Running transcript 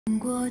经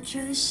过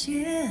这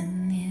些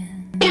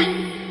年，等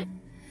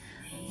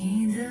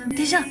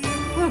一下，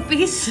我有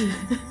鼻屎。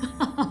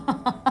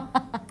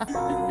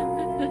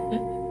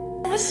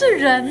我们是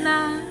人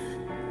呐。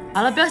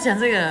好了，不要讲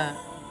这个了。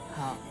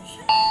好，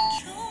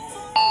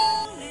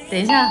等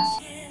一下，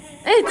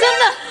哎，真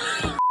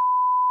的，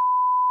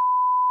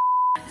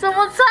怎么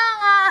唱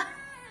啊？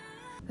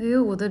哎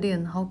呦，我的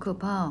脸好可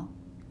怕哦，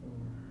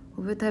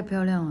会不会太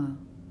漂亮了？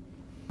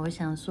我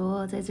想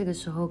说，在这个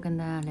时候跟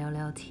大家聊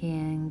聊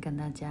天，跟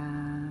大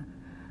家，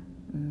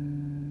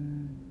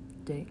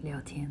对，聊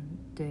天，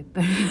对，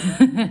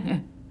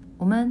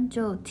我们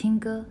就听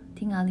歌，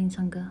听阿玲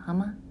唱歌，好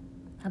吗？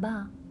好不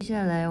好？接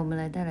下来我们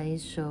来带来一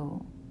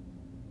首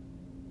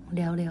《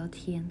聊聊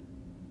天》，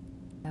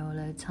来，我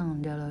来唱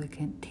《聊聊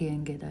天》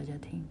给大家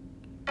听。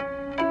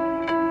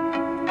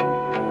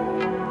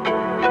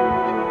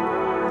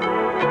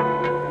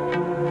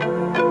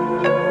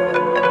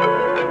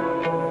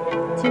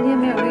今天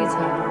没有绿茶，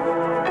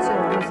只有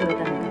绿色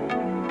蛋糕。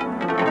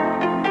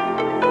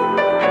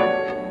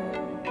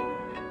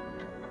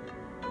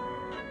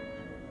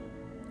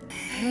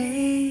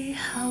嘿，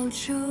好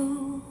久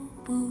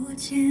不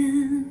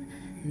见，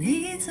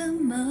你怎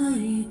么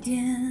一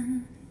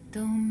点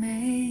都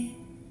没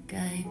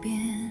改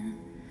变？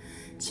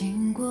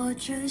经过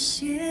这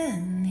些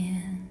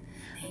年，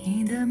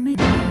你的美，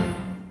等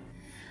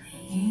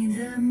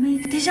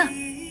一下，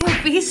我有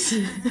鼻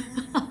屎。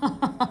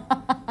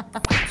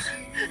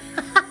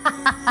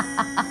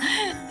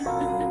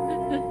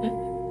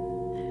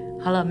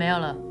好了，没有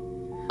了。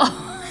哦，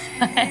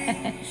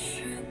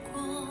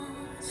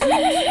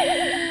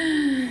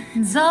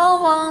早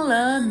忘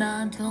了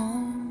那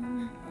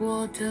痛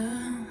过的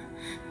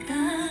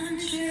感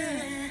觉。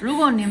如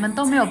果你们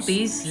都没有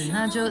鼻屎，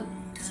那就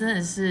真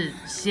的是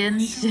仙。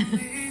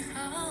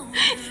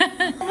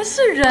我们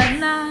是人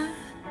呐，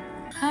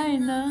还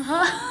能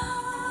喝？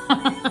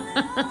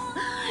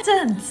这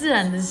很自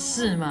然的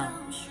事嘛。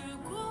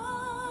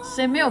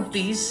谁没有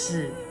鼻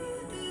屎？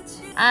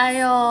哎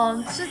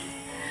呦，这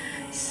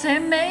谁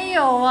没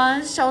有啊？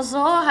小时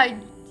候还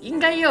应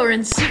该也有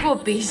人吃过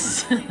鼻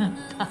屎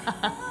吧？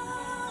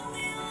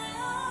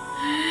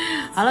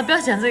好了，不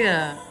要讲这个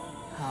了。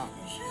好，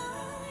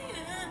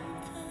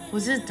我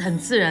是很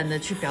自然的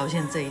去表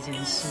现这一件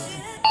事。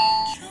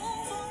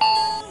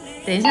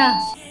等一下，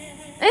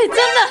哎，真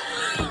的，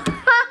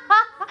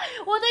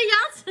我的牙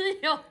齿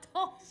有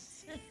东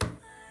西。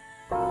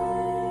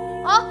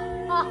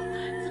哦，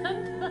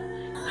真的。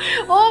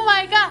Oh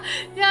my god！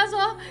 人家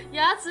说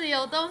牙齿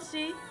有东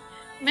西，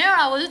没有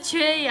啦，我是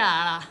缺牙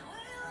啦。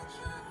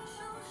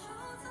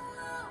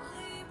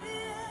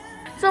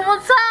怎么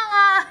唱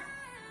啊？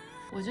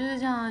我就是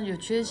这样，有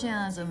缺陷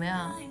啊，怎么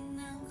样？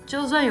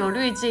就算有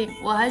滤镜，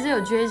我还是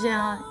有缺陷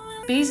啊。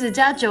鼻屎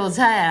加韭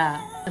菜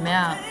啊，怎么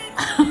样？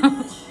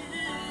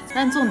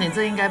但重点，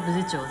这应该不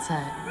是韭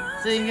菜，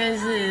这应该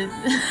是，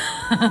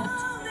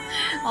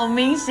好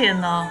明显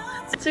哦。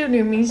这个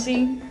女明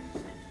星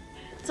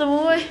怎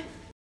么会？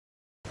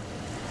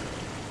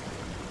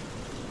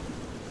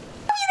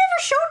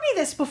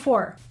 This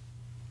before.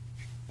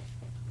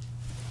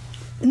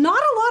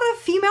 Not a lot of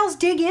females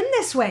dig in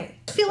this way.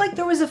 I feel like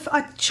there was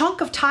a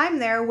chunk of time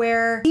there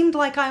where it seemed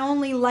like I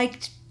only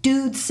liked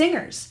dude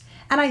singers.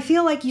 And I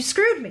feel like you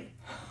screwed me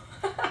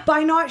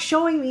by not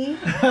showing me.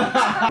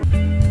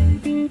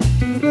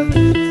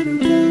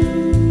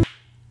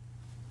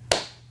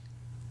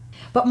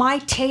 But my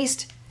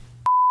taste...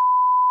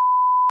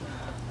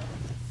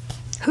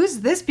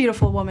 Who's this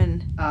beautiful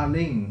woman?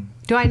 A-Lin.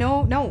 Do I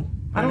know? No,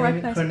 I don't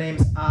recognize her. Her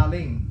name's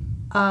A-Lin.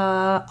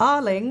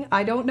 A-Lin,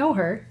 I don't know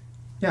her.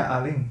 Yeah,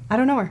 A-Lin. I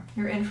don't know her.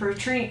 You're in for a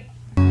treat.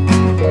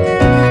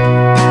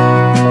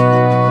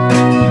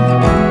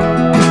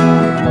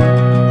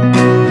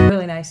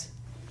 Really nice.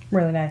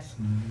 Really nice.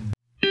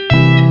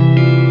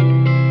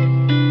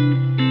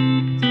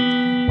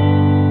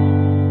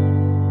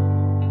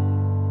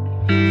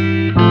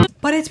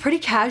 But it's pretty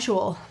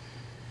casual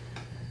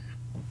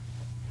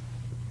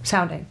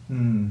sounding.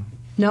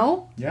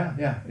 No? Yeah,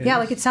 yeah. Yeah,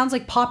 like it sounds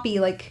like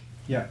poppy, like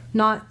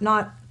not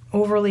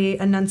overly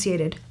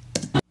enunciated.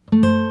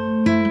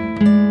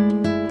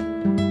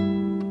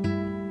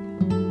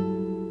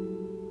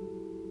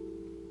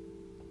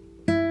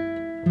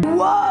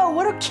 Whoa,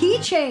 what a key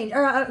change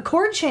or a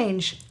chord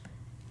change.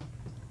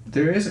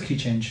 There is a key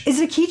change. Is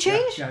it a key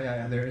change?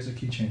 Yeah, there is a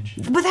key change.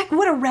 But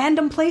what a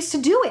random place to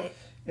do it.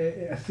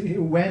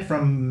 It went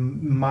from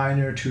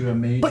minor to a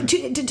major. But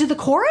to the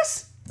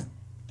chorus?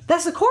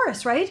 That's the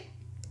chorus, right?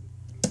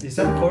 Is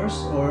that the chorus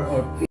or...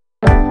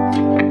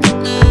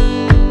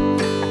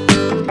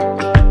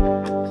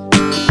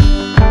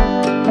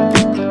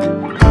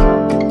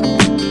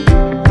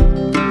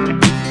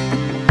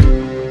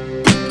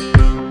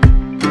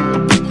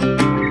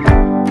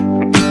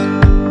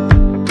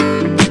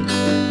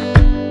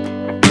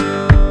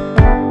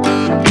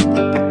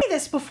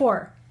 This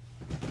before.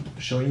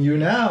 Showing you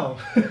now.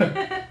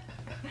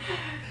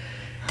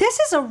 This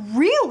is a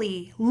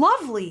really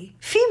lovely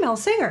female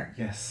singer.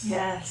 Yes.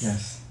 Yes.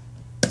 Yes.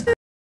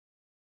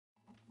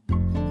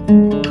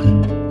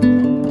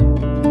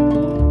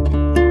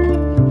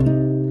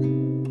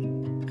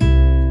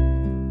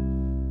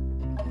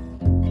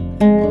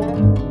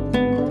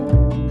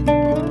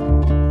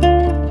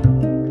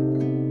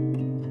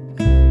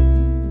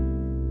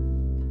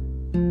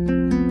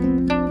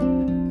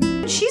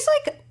 she's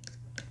like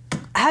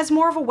has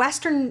more of a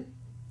Western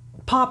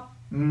pop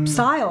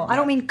style. I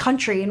don't mean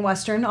country and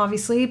Western,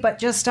 obviously, but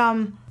just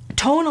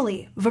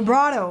tonally,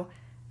 vibrato,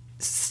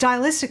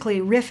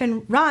 stylistically, riff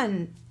and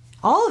run,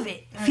 all of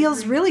it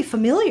feels really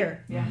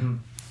familiar. Yeah,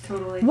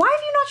 totally. Why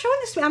have you not shown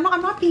this to me?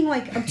 I'm not being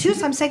like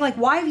obtuse. I'm saying like,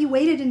 why have you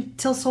waited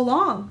until so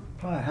long?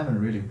 Well, I haven't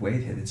really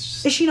waited. It's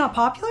just, Is she not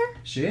popular?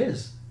 she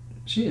is.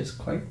 She is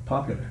quite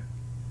popular.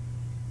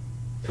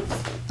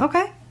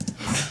 Okay.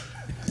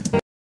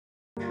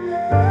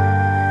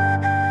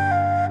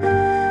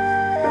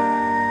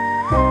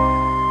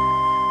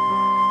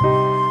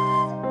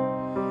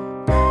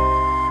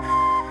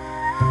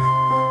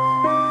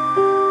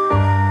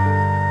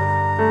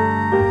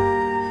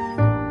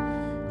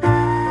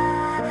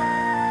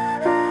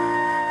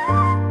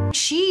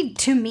 She,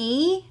 to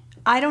me,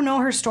 I don't know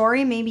her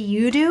story, maybe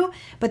you do,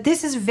 but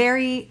this is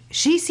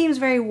she seems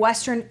very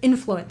Western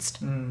influenced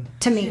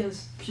to me. She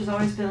is. She's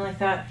always been like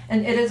that.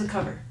 And it is a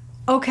cover.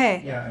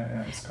 Okay.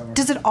 Yeah, it's covered.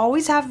 Does it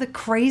always have the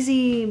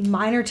crazy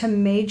minor to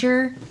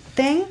major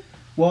thing?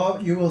 Well,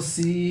 you will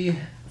see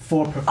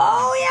 4 performances.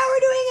 Oh yeah, we're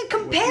doing a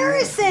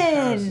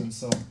comparison.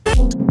 So.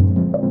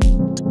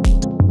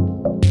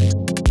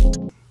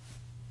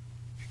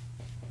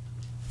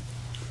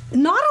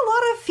 Not a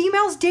lot of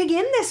females dig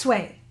in this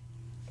way.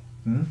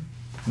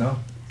 No.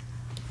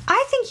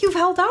 I think you've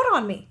held out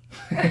on me.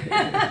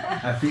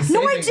 I've been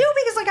No, I saving- do,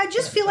 because like I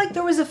just feel like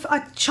there was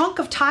a chunk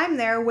of time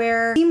there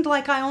where it seemed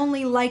like I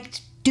only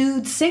liked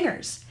dude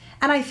singers.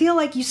 And I feel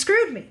like you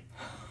screwed me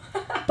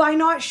by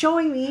not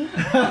showing me.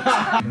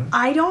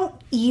 I don't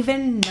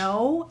even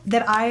know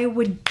that I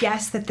would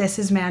guess that this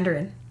is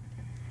Mandarin.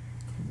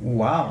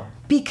 Wow.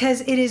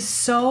 Because it is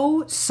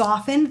so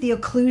softened, the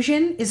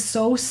occlusion is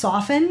so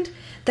softened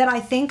that I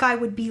think I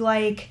would be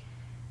like,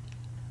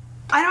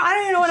 I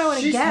don't even know what I would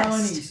have She's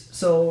guessed. Taiwanese,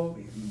 so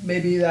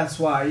maybe that's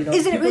why, you know,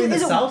 Is it- people in the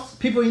is it- south.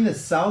 People in the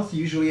south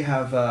usually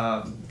have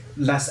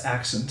less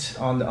accent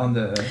on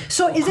the.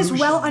 So is this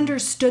well occlusion.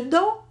 understood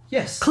though?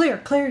 Yes. Clearly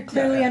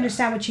Yeah.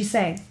 understand what she's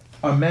saying.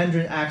 Our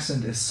Mandarin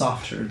accent is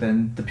softer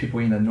than the people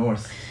in the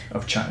north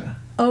of China.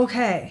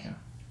 Okay.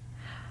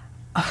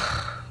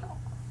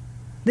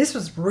 This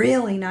was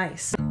really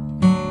nice.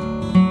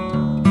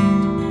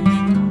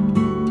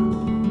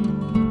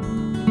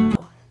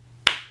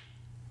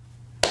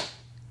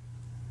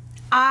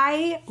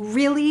 I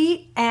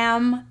really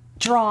am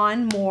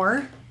drawn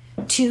more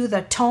to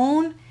the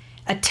tone,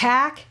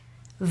 attack,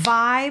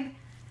 vibe,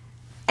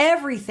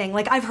 everything.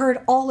 Like I've heard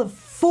all of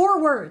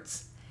 4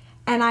 words,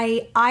 and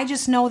I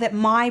just know that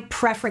my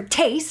preference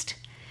taste.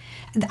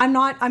 I'm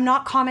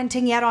not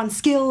commenting yet on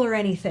skill or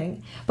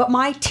anything, but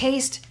my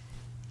taste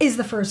is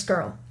the first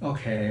girl.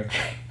 Okay.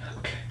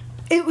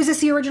 Was this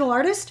the original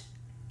artist?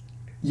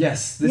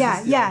 Yes. This Yeah,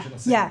 is the yeah, original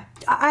singer. yeah.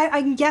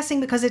 I'm guessing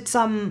because it's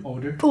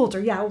Older? Older,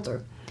 yeah,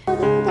 older.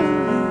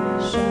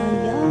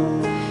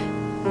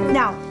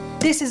 Now,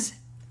 this is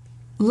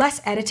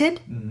less edited,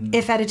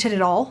 if edited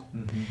at all.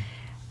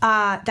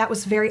 That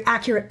was very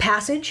accurate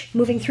passage,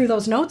 moving through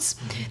those notes.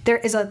 There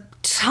is a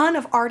ton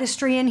of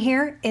artistry in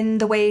here in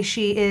the way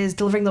she is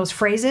delivering those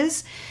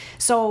phrases.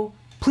 So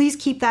please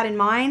keep that in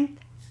mind.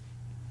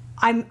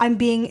 I'm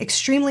being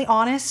extremely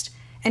honest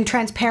and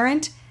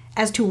transparent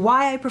as to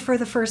why I prefer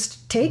the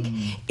first take.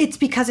 It's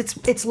because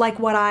it's like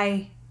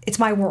it's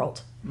my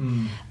world.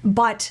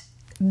 But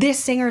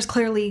this singer is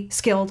clearly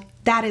skilled.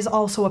 That is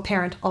also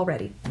apparent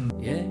already.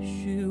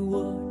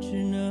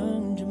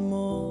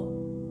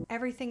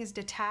 Everything is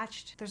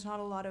detached. There's not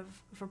a lot of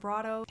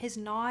vibrato. Is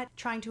not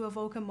trying to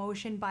evoke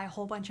emotion by a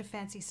whole bunch of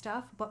fancy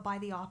stuff, but by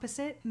the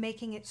opposite,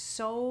 making it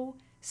so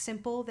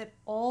simple that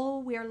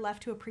all we are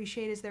left to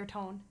appreciate is their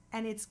tone.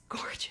 And it's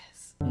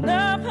gorgeous.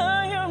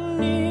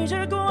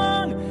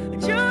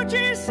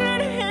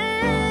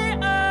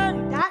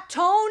 That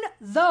tone,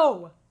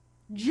 though,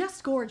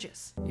 just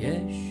gorgeous. Do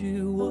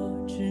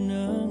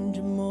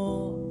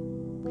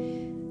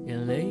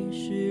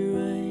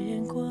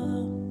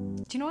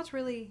you know what's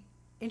really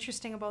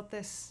interesting about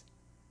this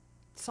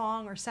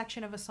song or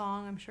section of a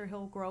song? I'm sure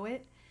he'll grow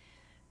it.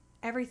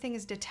 Everything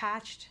is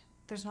detached.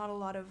 There's not a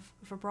lot of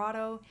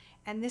vibrato.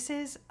 And this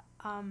is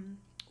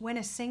when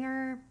a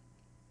singer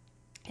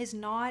is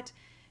not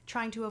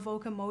trying to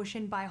evoke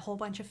emotion by a whole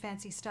bunch of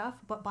fancy stuff,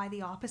 but by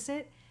the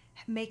opposite,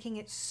 making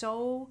it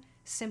so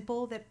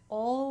simple that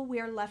all we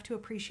are left to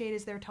appreciate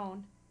is their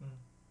tone.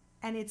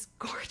 And it's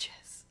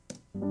gorgeous.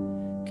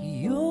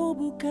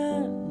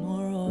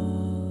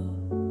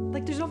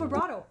 Like there's no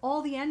vibrato.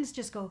 All the ends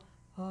just go,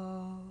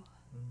 oh.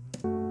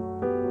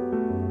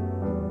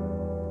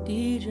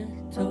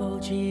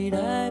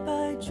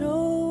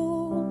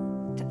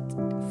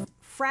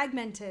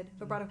 Fragmented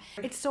vibrato.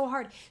 It's so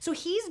hard. So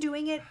he's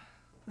doing it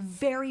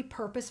very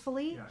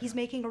purposefully. He's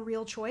making a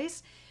real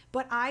choice.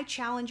 But I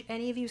challenge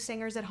any of you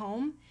singers at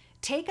home,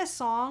 take a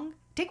song,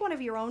 take one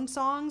of your own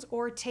songs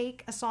or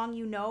take a song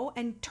you know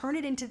and turn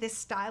it into this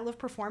style of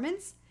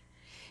performance.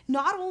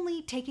 Not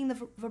only taking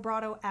the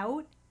vibrato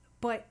out,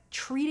 but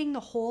treating the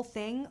whole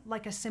thing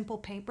like a simple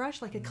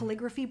paintbrush, like a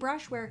calligraphy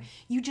brush where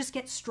you just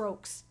get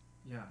strokes.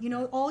 Yeah. You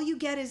know, all you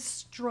get is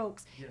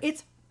strokes. Yeah.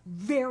 It's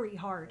very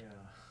hard.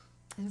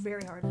 Yeah. It's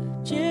very hard.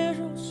 接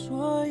受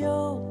所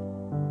有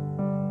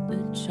的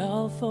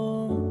嘲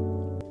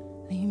讽，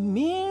黎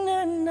明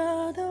的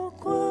那道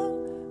光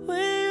会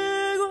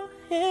越过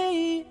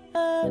黑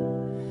暗，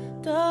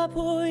打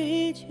破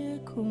一切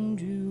恐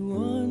惧，我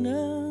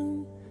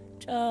能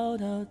找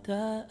到答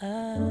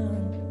案。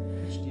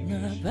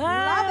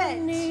哪怕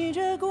逆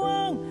着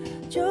光，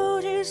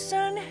就去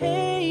散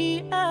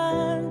黑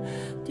暗，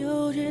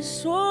丢弃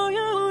所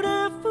有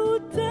的负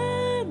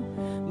担，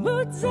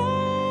不再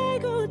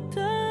孤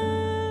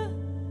单，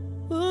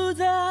不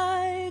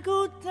再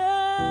孤单。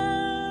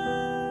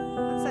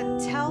That's a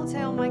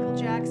telltale Michael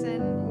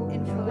Jackson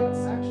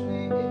influence.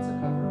 Actually, it's a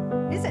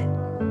cover. Is it?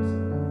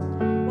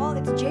 Well,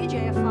 it's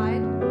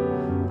JJ-ified,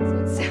 so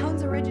it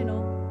sounds original.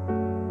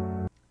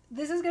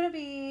 This is going to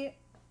be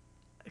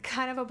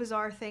kind of a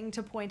bizarre thing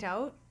to point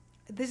out.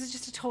 This is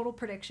just a total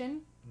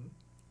prediction.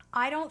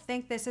 I don't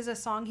think this is a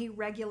song he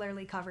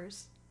regularly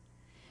covers.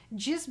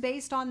 Just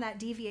based on that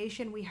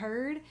deviation we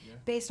heard,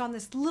 based on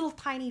this little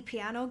tiny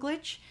piano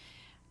glitch,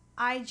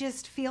 I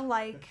just feel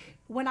like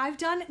when I've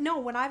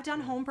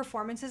done home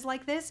performances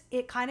like this,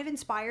 it kind of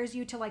inspires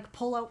you to like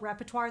pull out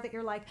repertoire that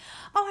you're like,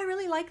 oh, I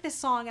really like this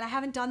song and I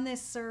haven't done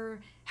this, or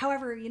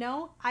however, you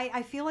know,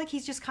 I feel like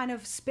he's just kind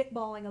of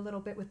spitballing a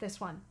little bit with this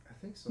one. I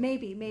think so.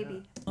 Maybe.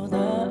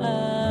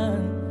 Yeah.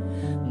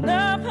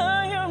 哪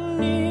怕有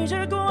逆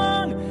着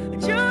光，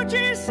就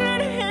去散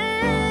黑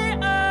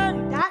暗。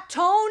 That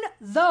tone,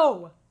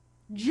 though,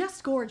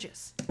 just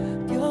gorgeous.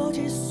 丢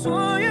弃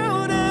所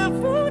有的